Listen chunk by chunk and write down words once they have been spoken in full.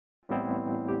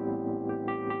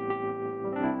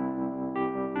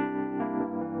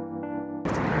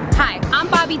I'm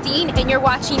Bobby Dean, and you're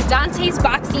watching Dante's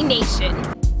Boxing Nation.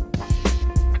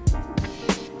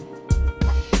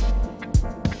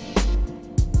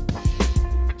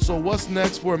 So what's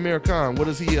next for Amir Khan? What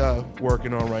is he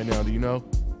working on right now? Do you know?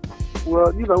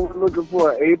 Well, you know, we're looking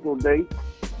for an April date.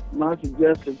 My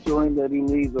suggestion to him that he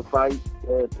needs a fight,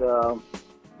 that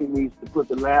he needs to put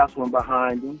the last one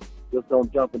behind him. Just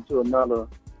don't jump into another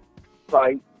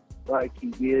fight like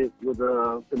he did with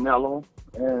Canelo.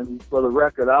 And for the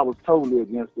record, I was totally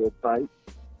against that fight.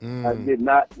 I did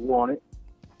not want it.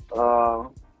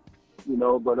 You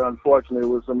know, but unfortunately,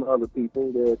 with some other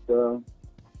people that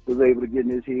was able to get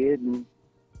in his head and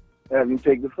have him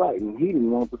take the fight. And he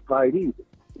didn't want the fight either,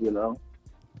 you know.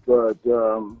 But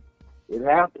it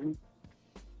happened.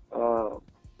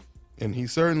 And he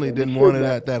certainly didn't want it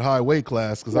at that high weight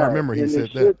class, because I remember he said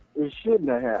that. It shouldn't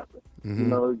have happened. You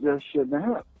know, it just shouldn't have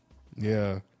happened.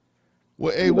 Yeah.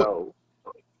 Well, hey, what?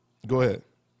 Go ahead.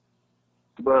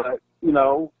 But, you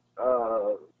know,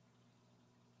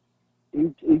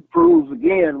 he proves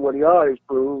again what he always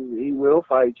proves. He will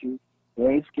fight you. He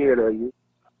ain't scared of you.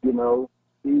 You know,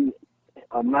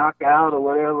 a knockout or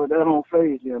whatever, that don't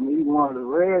faze him. He's one of the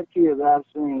rare kids I've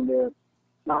seen that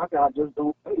knockout just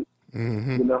don't faze.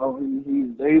 You know,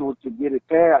 he's able to get it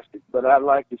past it. But I'd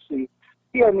like to see,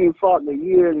 he hadn't even fought in a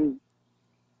year and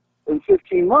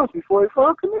 15 months before he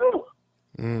fought Canelo.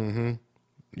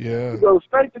 Yeah. He goes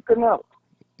straight to Canelo.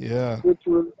 Yeah. Which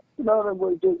was, you know,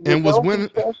 and was winning.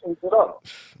 At all.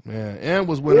 Man, and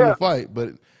was winning the fight.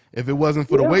 But if it wasn't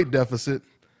for the weight deficit,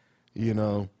 you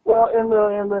know. Well, in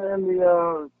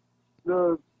the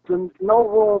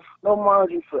no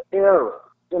margin for error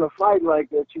in a fight like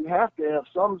that, you have to have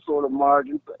some sort of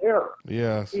margin for error.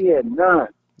 Yes. He had none.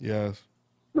 Yes.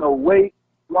 No weight.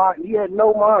 He had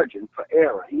no margin for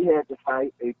error. He had to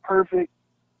fight a perfect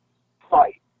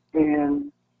fight, and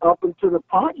up until the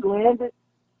punch landed,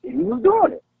 he was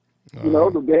doing it. You know,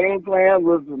 the game plan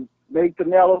was to make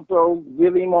Canelo throw,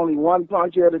 give him only one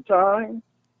punch at a time,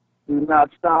 do not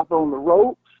stop on the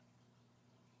ropes,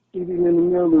 keep him in the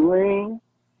middle of the ring,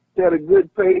 set a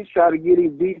good pace, try to get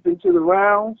him deep into the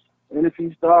rounds, and if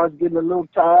he starts getting a little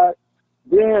tired,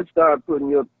 then start putting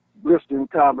your blistering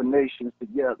combinations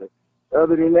together.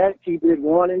 Other than that, keep it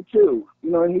 1 and 2. You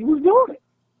know, and he was doing it.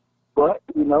 But,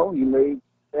 you know, he made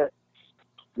that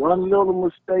one little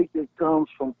mistake that comes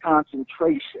from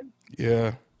concentration.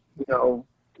 Yeah. You know,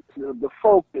 the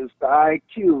focus, the IQ,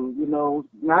 you know,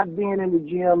 not being in the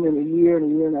gym in a year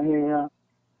and a half,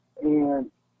 and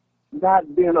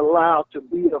not being allowed to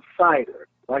be a fighter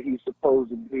like he's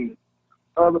supposed to be.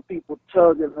 Other people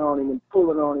tugging on him and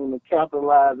pulling on him and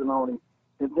capitalizing on him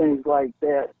and things like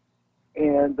that.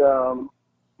 And,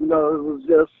 you know, it was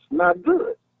just not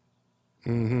good.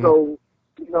 So,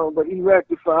 you know, but he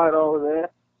rectified all of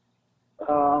that.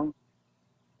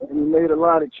 And he made a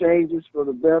lot of changes for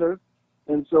the better.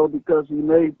 And so because he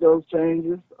made those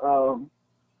changes, I'm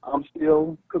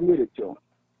still committed to him.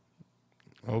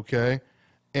 Okay.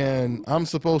 And I'm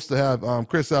supposed to have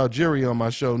Chris Algieri on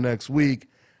my show next week.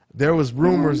 There was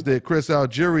rumors that Chris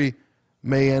Algieri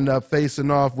may end up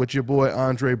facing off with your boy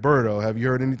Andre Berto. Have you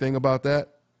heard anything about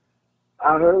that?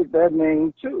 I heard that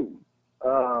name too.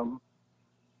 I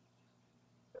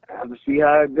have to see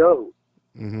how it goes.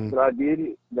 But I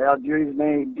did. The Algieri's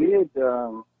name did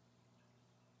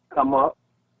come up.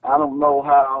 I don't know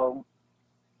how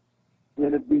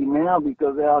it'll be now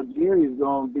because Algieri is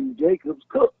going to be Jacobs'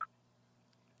 cook.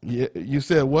 Yeah, you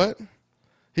said what?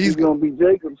 He's going to be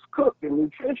Jacobs' cook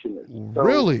and nutritionist. So,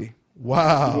 really?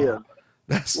 Wow. Yeah.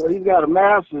 Well, he's got a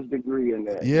master's degree in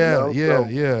that. Yeah, you know?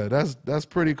 yeah. That's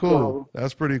pretty cool.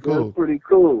 That's pretty cool. That's pretty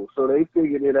cool. So they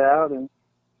figured it out, and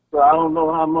so I don't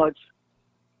know how much,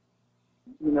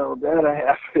 you know, that'll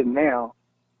happen now.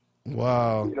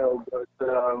 Wow. You know, but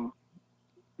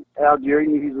Algieri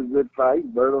needs a good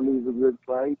fight. Berto needs a good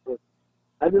fight, but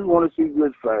I just want to see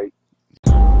good fights.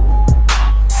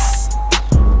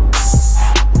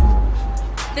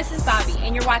 This is Bobby,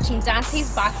 and you're watching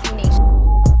Dante's Boxing Nation.